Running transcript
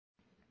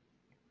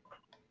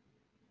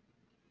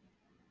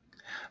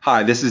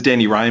Hi, this is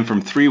Danny Ryan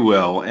from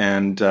ThreeWill,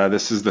 and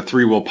this is the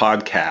ThreeWill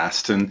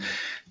podcast. And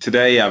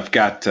today I've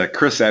got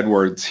Chris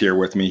Edwards here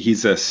with me.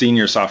 He's a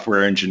senior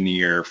software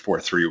engineer for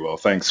ThreeWill.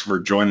 Thanks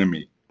for joining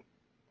me.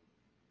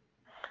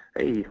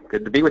 Hey,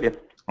 good to be with you.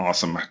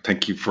 Awesome.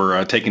 Thank you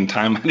for taking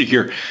time out of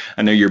your.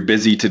 I know you're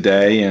busy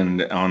today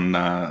and Oh on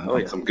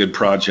yeah. some good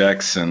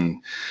projects,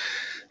 and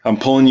I'm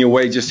pulling you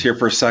away just here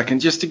for a second,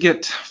 just to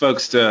get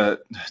folks to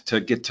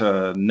get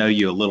to know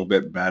you a little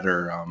bit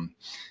better.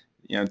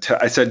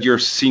 I said you're a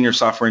senior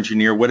software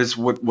engineer.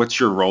 What's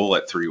your role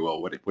at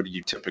ThreeWill? What are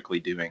you typically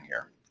doing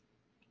here?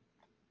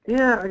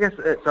 Yeah, I guess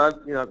so.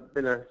 I've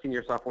been a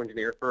senior software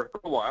engineer for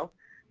a while.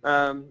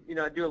 I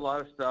do a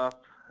lot of stuff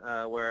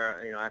where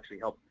I actually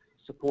help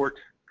support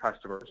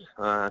customers.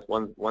 That's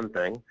one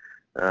thing.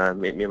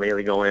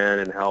 Mainly go in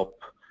and help.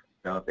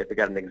 If they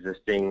got an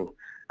existing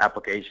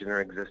application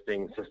or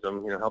existing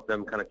system, help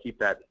them kind of keep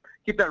that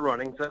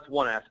running. So that's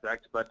one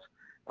aspect. But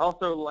I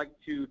also like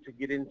to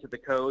get into the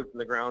code from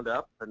the ground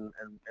up and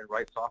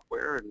write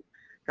software and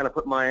kind of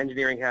put my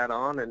engineering hat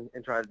on and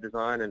try to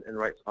design and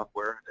write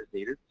software as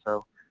needed.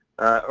 So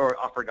or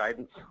offer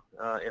guidance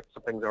if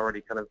something's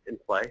already kind of in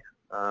play.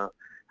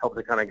 Help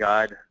to kind of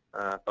guide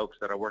folks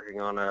that are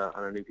working on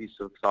a new piece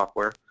of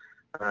software,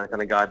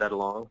 kind of guide that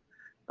along.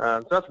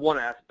 So that's one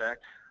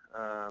aspect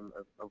of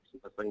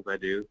the things I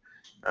do.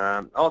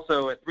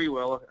 Also at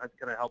ThreeWill, I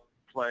kind of help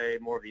play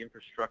more of the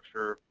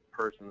infrastructure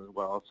person as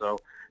well. So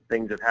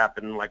things that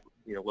happen like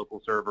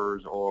local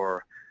servers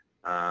or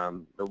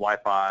the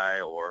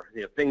Wi-Fi or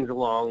things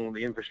along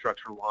the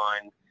infrastructure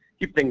line,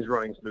 keep things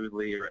running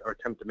smoothly or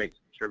attempt to make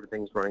sure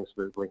everything's running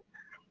smoothly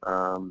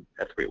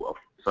at ThreeWill.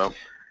 So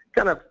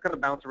kind of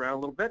bounce around a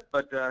little bit,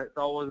 but it's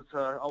always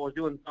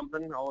doing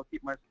something. Always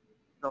keep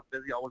myself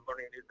busy, always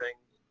learning new things,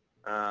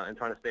 and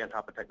trying to stay on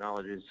top of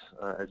technologies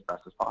as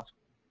best as possible.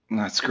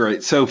 That's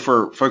great. So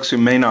for folks who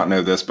may not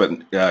know this,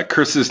 but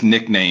Chris's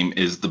nickname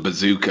is the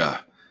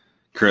Bazooka.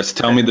 Chris,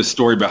 tell me the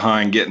story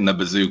behind getting the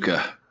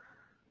bazooka.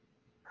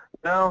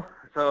 No,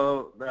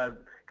 so kind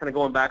of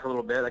going back a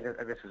little bit, I guess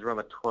it was around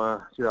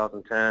the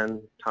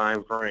 2010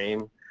 time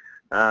frame.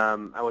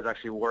 I was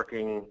actually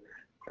working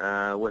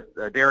with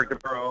Derek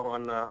DeBro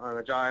on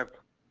a Jive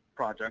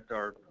project,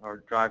 our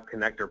Drive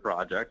connector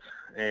project,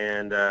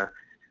 and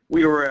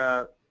we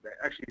were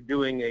actually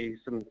doing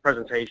some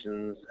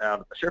presentations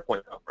out at the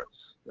SharePoint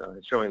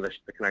conference, showing the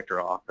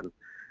connector off, and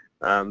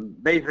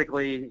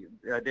basically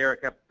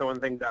Derek kept throwing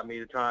things at me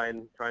to try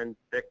and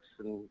fix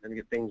and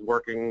get things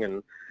working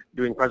and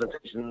doing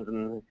presentations,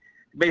 and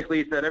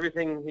basically he said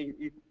everything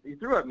he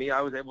threw at me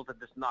I was able to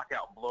just knock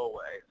out and blow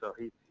away, so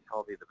he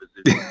called me the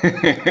bazooka.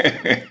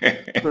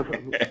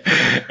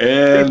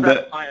 And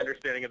That's my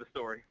understanding of the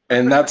story.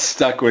 and that's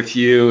stuck with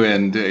you.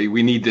 And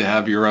we need to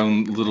have your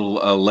own little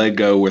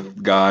Lego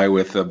with guy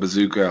with a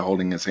bazooka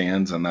holding his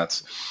hands, and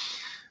that's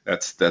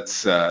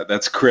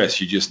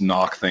Chris. You just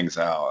knock things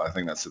out. I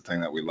think that's the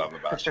thing that we love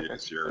about you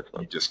is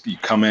you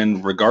come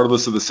in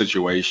regardless of the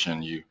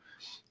situation. You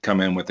come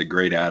in with a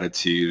great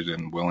attitude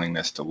and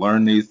willingness to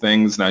learn new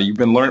things. Now you've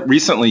been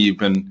recently. You've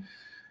been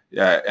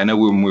I know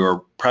when we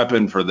were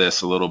prepping for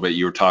this a little bit,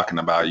 you were talking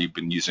about you've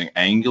been using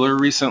Angular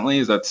recently.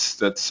 Is that's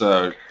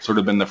sort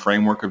of been the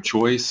framework of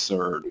choice,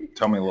 or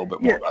tell me a little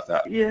bit more Yeah, about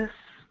that. yes.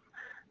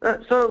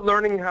 So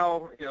learning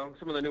how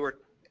some of the newer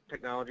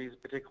technologies,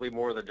 particularly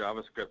more of the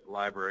JavaScript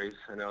libraries.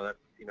 I know that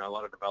a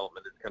lot of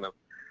development is kind of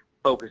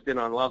focused in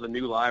on a lot of the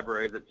new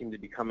libraries that seem to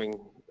be coming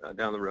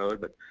down the road.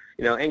 But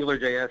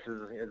AngularJS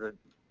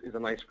is a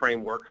nice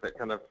framework that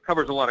kind of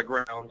covers a lot of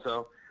ground.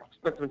 So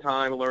spent some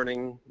time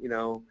learning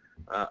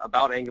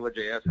about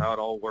AngularJS, how it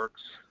all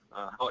works,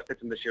 how it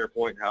fits into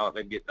SharePoint, how it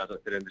maybe it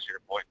doesn't fit into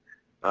SharePoint.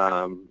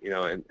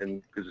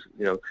 And because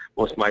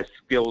most of my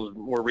skills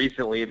more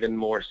recently have been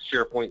more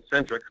SharePoint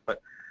centric,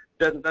 but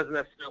doesn't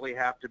necessarily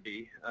have to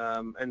be.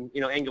 And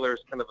Angular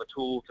is kind of a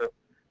tool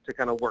to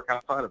kind of work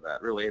outside of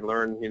that, really, and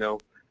learn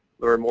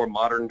more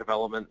modern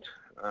development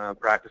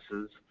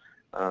practices.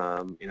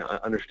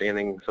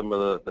 Understanding some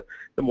of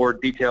the more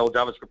detailed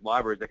JavaScript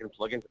libraries that can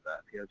plug into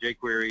that.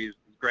 jQuery is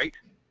great,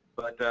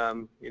 but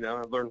I've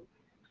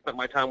spent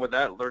my time with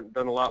that,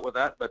 done a lot with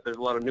that. But there's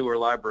a lot of newer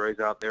libraries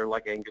out there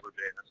like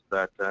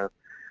AngularJS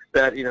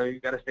that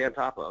you've got to stay on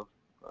top of.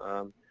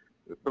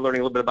 We're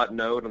learning a little bit about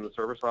Node on the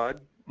server side.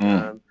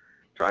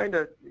 Trying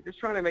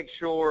to make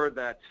sure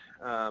that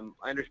I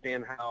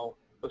understand how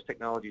those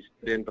technologies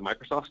fit into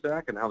Microsoft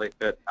stack and how they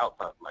fit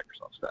outside the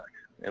Microsoft stack.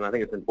 And I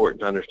think it's important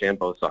to understand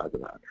both sides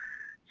of that.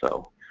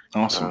 So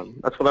Awesome.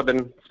 that's what I've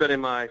been spending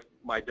my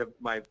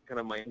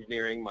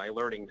engineering, my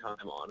learning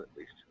time on, at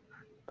least.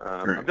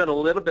 Great. I've done a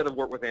little bit of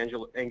work with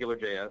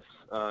AngularJS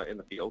in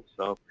the field.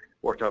 So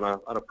worked on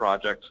a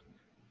project,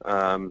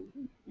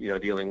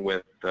 dealing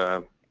with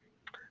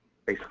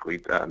basically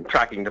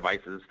tracking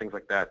devices, things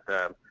like that,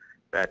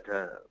 that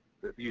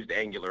used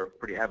Angular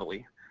pretty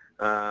heavily.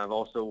 I've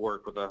also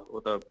worked with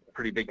a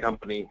pretty big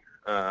company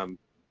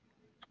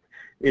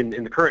in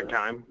the current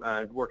time,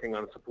 working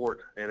on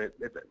support, and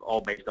it's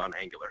all based on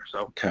Angular.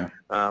 So Okay.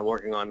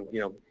 working on,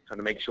 trying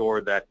to make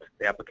sure that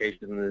the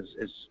application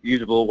is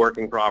usable,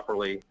 working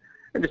properly,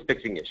 and just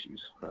fixing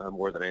issues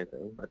more than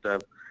anything.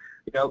 But,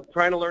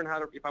 trying to learn how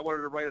to, if I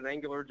wanted to write an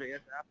Angular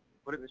JS app,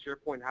 put it in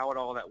SharePoint, how would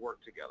all that work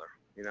together?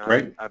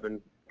 Great. I've been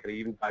kind of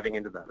even diving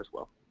into that as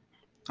well.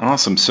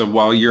 Awesome. So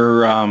while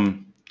you're,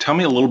 tell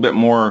me a little bit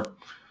more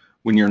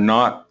when you're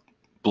not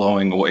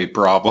blowing away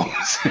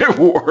problems at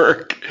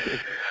work.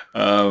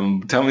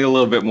 Tell me a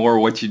little bit more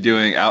what you're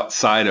doing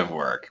outside of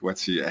work.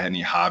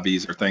 Any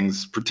hobbies or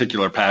things,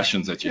 particular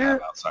passions that you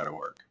have outside of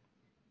work?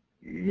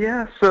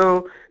 Yeah,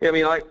 so I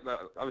mean,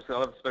 obviously I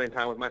love spending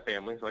time with my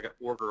family. So I got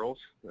 4 girls,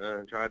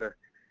 and try to,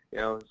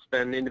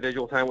 spend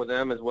individual time with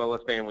them as well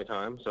as family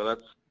time. So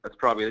that's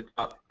probably the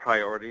top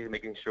priority,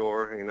 making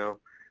sure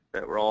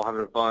that we're all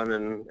having fun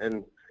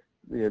and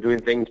doing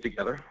things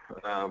together,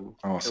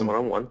 Awesome. and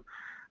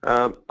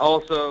one-on-one.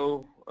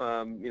 Also,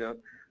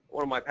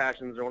 one of my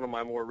passions, or one of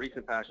my more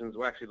recent passions,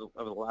 well, actually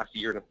over the last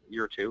year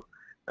or two,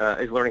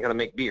 is learning how to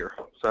make beer.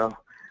 So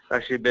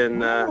I've actually been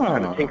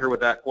trying to tinker with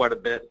that quite a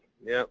bit.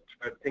 Yep,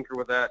 try to tinker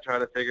with that, try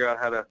to figure out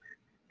how to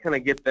kind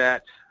of get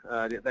that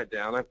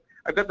down.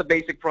 I've got the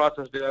basic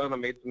process down. I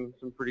made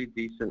some pretty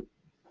decent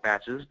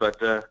batches, but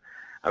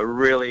I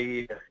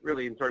really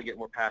am starting to get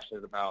more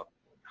passionate about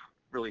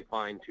really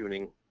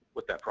fine-tuning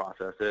what that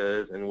process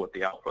is and what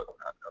the output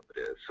of it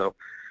is. So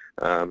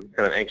kind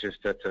of anxious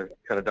to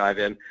kind of dive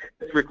in.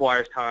 It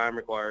requires time,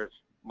 requires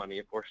money,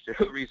 of course,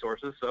 too,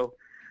 resources. So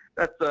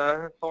that's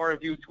far and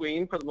few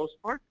between for the most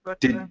part. But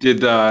that's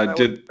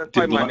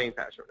probably my main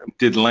passion.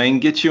 Did Lane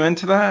get you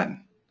into that?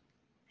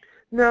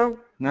 No,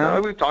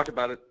 we've talked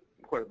about it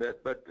quite a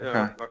bit, but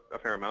Okay. a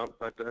fair amount.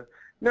 But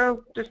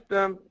no, just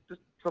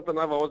something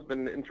I've always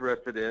been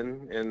interested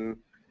in, and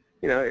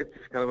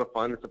it's kind of a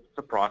fun. It's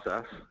a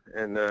process,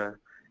 and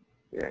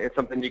it's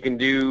something you can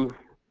do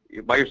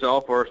by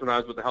yourself or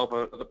sometimes with the help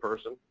of another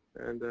person,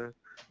 and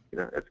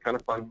it's kind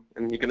of fun,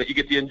 and you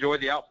get to enjoy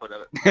the output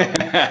of it.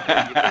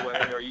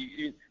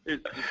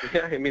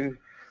 I mean,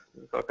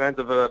 there's all kinds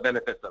of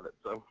benefits of it.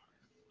 So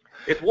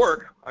it's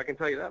work, I can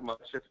tell you that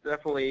much. It's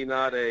definitely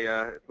not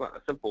it's not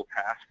a simple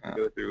task to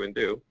go through and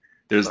do.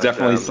 There's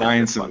definitely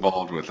science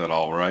involved with it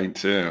all, right,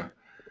 too?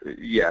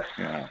 Yes,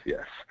 Yeah.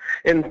 yes.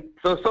 And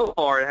so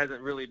far it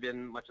hasn't really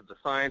been much of the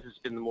science. It's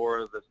been more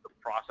of the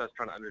process,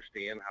 trying to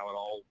understand how it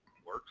all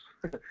works.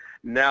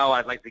 Now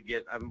I'm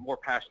more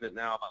passionate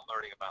now about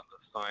learning about the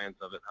science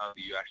of it. How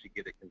do you actually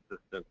get it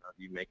consistent? How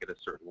do you make it a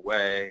certain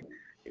way?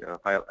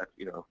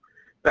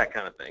 That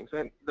kind of thing.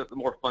 So the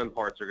more fun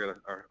parts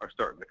are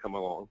starting to come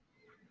along.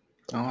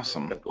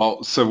 Awesome.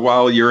 Well, so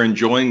while you're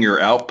enjoying your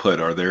output,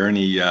 are there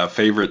any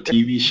favorite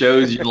TV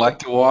shows you'd like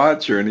to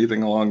watch or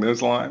anything along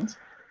those lines?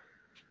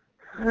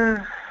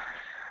 I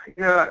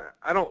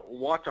don't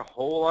watch a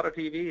whole lot of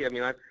TV. I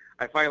mean,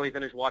 I finally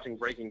finished watching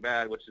Breaking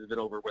Bad, which has been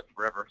over with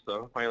forever.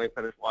 So I finally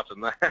finished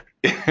watching that.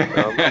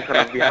 So I'm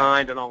kind of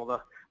behind on all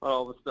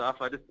the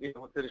stuff. I just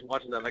finished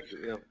watching that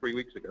 3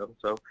 weeks ago.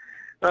 So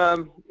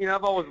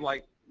I've always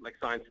liked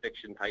science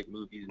fiction type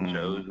movies and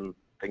shows and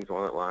things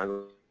along that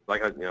line.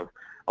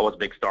 I was a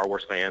big Star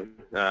Wars fan.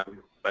 That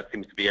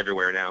seems to be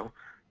everywhere now.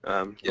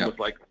 Almost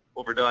like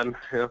overdone.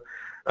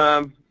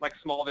 Like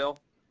Smallville.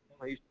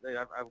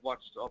 I've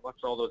watched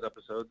all those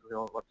episodes.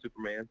 Like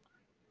Superman.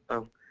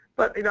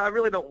 But I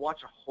really don't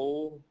watch a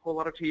whole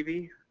lot of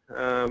TV.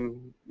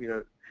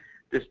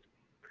 Just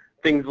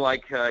things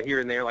like here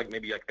and there, like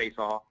maybe like Face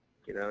Off.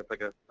 It's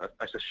like a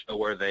show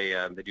where they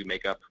do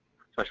makeup,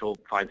 special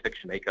science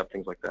fiction makeup,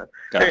 things like that.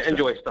 Gotcha. I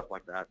enjoy stuff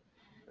like that.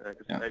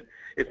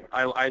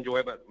 I enjoy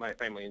it, but my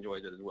family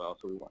enjoys it as well,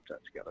 so we watch that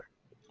together.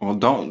 Well,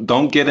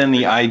 don't get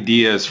any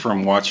ideas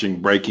from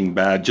watching Breaking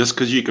Bad. Just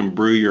because you can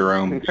brew your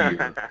own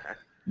beer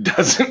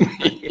doesn't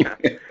mean.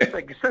 It's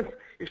like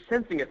you're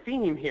sensing a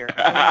theme here.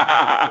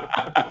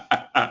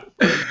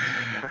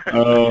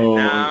 Oh.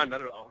 No, not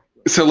at all.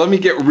 So let me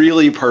get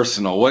really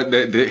personal.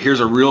 Here's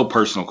a real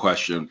personal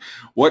question.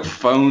 What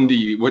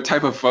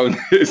type of phone?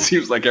 It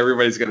seems like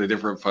everybody's got a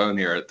different phone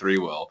here at Three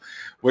Will.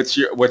 What's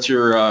your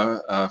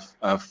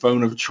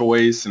phone of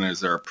choice, and is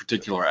there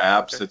particular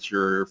apps that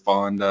you're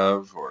fond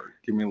of, or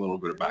give me a little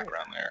bit of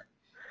background there.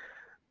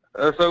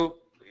 So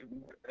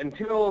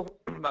until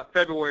about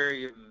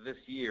February of this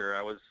year,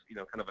 I was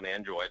kind of an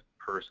Android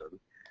person,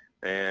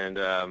 and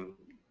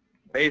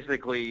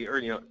basically,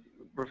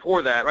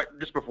 before that,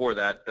 just before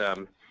that.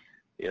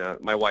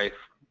 My wife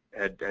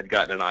had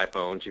gotten an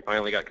iPhone. She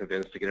finally got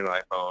convinced to get an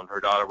iPhone. Her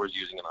daughter was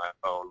using an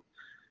iPhone,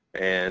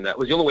 and that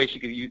was the only way she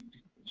could use.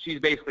 She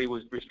basically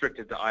was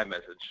restricted to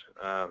iMessage,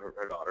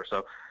 her daughter.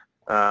 So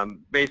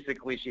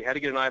basically, she had to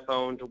get an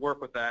iPhone to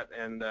work with that,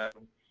 and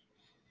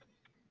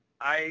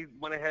I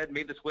went ahead and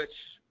made the switch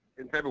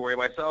in February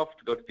myself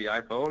to go to the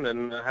iPhone,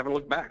 and haven't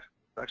looked back.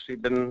 It's actually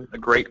been a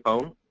great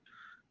phone.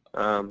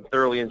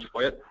 Thoroughly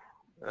enjoy it.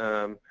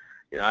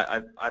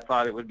 I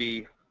thought it would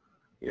be.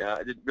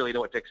 I didn't really know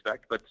what to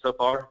expect, but so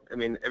far, I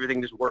mean,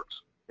 everything just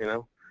works,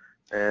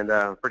 and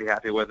I'm pretty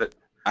happy with it.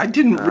 I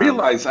didn't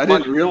realize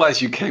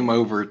Much, you came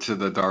over to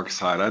the dark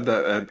side.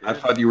 I yeah.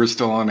 thought you were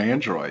still on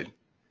Android.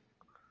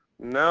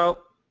 No,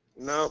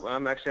 no,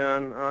 I'm actually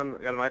got an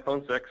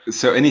iPhone 6.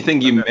 So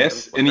anything you Got that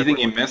since miss, anything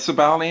you February. miss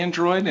about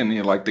Android?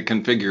 Any like the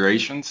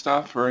configuration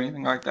stuff or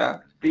anything like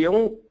that? The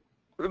only,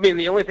 I mean,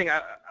 the only thing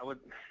I would,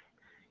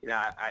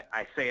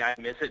 I say I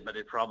miss it, but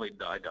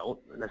I don't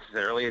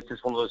necessarily. It's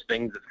just one of those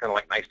things that's kind of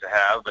like nice to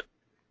have, but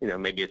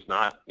maybe it's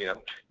not.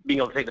 Being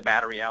able to take the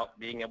battery out,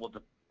 being able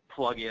to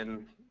plug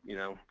in,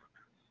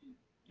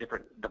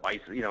 different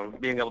devices,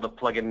 being able to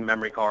plug in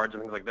memory cards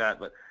and things like that.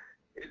 But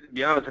to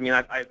be honest, I mean,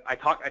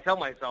 I tell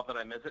myself that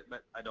I miss it,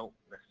 but I don't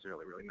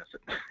necessarily really miss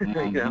it.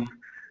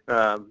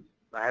 Hmm.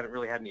 I haven't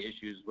really had any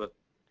issues with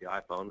the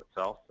iPhone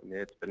itself. I mean,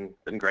 it's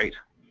been great.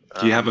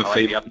 Do you have a I like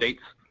the favorite? updates.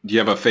 Do you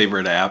have a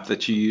favorite app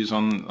that you use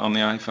on the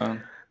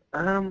iPhone?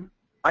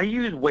 I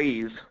use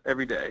Waze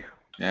every day,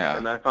 Yeah.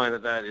 and I find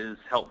that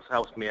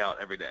helps me out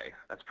every day.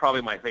 That's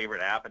probably my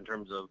favorite app in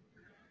terms of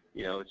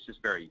it's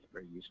just very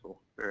very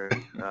useful. Very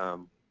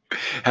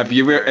Have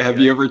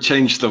very you ever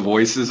changed the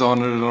voices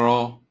on it at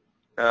all?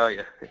 oh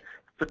yeah.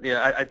 But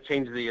yeah, I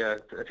changed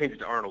it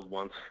to Arnold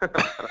once.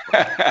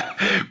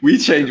 We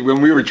changed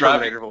when we were The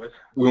driving Terminator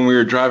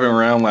voice.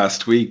 around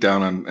last week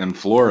down in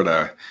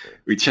Florida.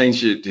 We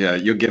changed it. Yeah,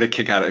 you'll get a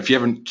kick out of it. If you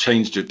haven't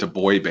changed it to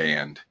boy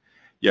band,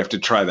 you have to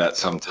try that Oh boy.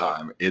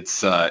 sometime.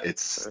 It's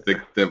Okay.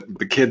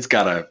 the kids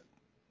gotta.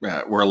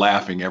 We're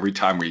laughing every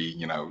time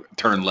we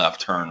turn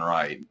left, turn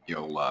right.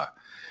 You'll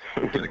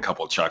get a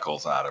couple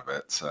chuckles out of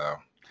it. So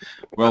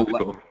well, That's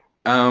cool.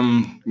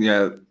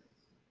 yeah.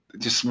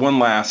 Just one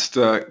last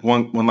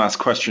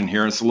question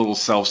here. It's a little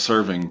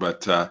self-serving,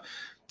 but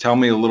tell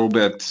me a little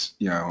bit,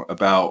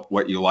 about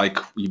what you like.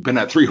 You've been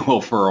at Three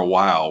Wheel for a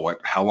while.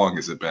 How long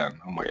has it been?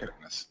 Oh my Yeah.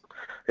 goodness.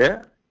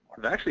 Yeah.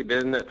 I've actually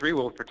been at Three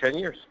Wheel for 10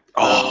 years.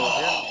 So yeah,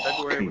 Oh,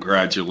 February was yeah,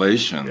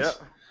 congratulations.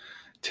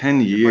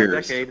 10 it's my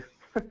years. decade.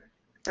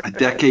 A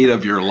decade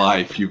of your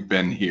life you've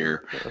been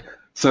here.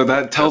 So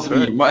that tells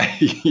That's me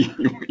right. you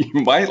might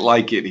you might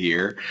like it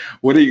here.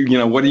 What do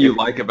you It,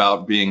 like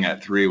about being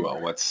at Three Well?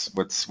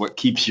 What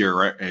keeps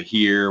you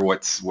here?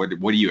 What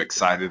are you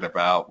excited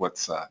about?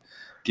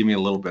 Give me a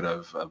little bit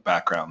of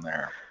background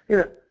there.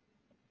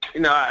 you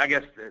know, I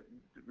guess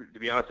to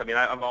be honest, I mean,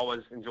 I've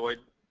always enjoyed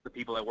the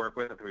people I work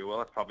with at Three Wheel.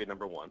 That's probably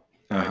number one.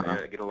 Uh-huh.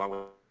 I get along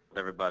with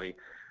everybody.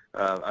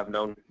 I've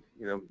known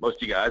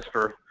most of you guys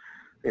for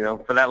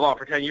that long,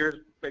 for 10 years,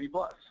 maybe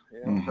plus.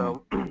 Hmm.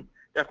 So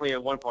definitely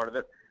one part of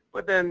it.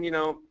 But then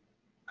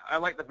I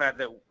like the fact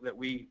that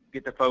we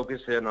get to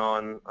focus in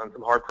on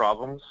some hard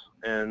problems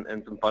and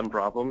some fun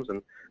problems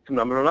and some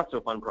not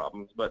so fun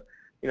problems. But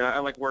I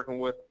like working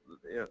with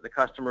the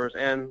customers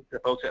and the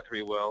folks at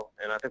Three Well,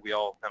 and I think we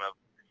all kind of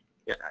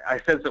I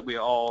sense that we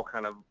all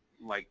kind of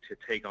like to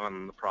take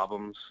on the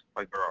problems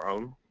like they're our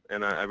own,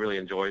 and I really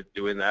enjoy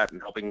doing that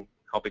and helping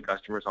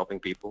customers, helping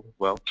people as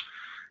well.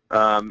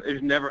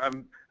 There's never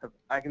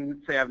I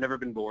can say I've never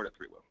been bored at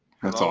Three Will.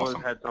 I've That's always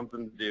awesome. had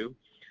something to do,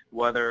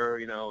 whether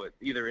it's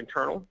either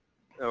internal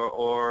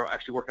or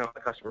actually working on a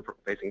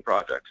customer-facing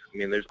project. I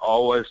mean, there's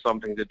always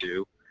something to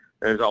do.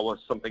 There's always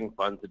something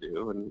fun to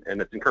do,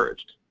 and it's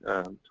encouraged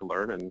to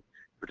learn and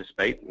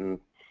participate and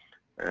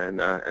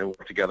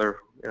work together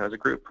as a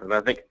group. And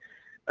I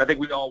think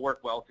we all work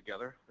well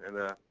together, and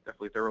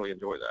definitely thoroughly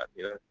enjoy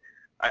that.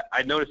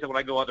 I notice that when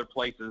I go other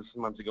places,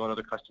 sometimes I go on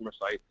other customer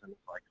sites, and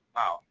it's like,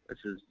 wow, this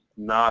is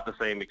not the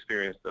same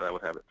experience that I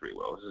would have at Three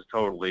Well. This is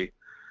totally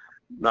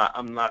not.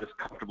 I'm not as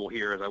comfortable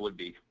here as I would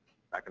be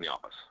back in the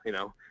office,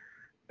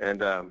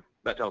 and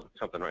that tells me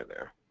something right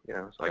there.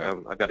 It's like Yeah.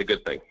 I've got a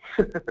good thing.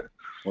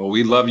 Well,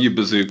 we love you,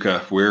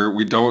 Bazooka.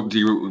 We don't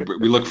do.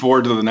 We look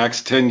forward to the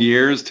next 10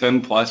 years,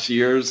 10 plus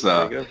years.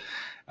 There you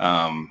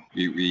go.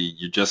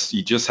 You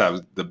just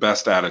have the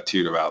best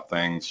attitude about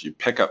things. You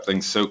pick up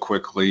things so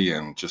quickly,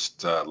 and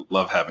just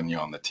love having you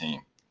on the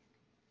team.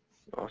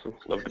 Awesome.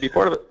 Love to be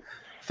part of it.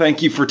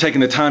 Thank you for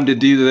taking the time to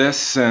do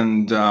this,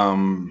 and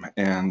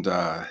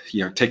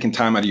taking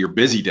time out of your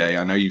busy day.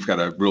 I know you've got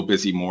a real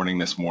busy morning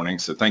this morning,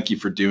 so thank you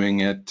for doing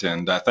it,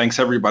 and thanks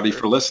everybody for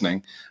Sure.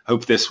 listening.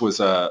 Hope this was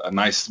a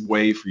nice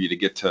way for you to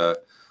get to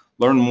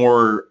learn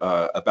more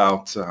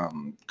about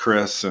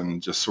Chris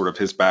and just sort of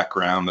his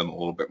background, and a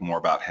little bit more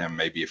about him.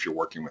 Maybe if you're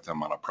working with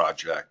him on a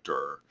project,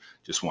 or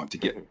just want to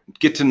Mhm.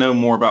 get to know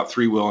more about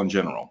Three Will in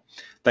general.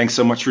 Thanks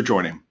so much for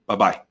joining. Bye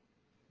bye.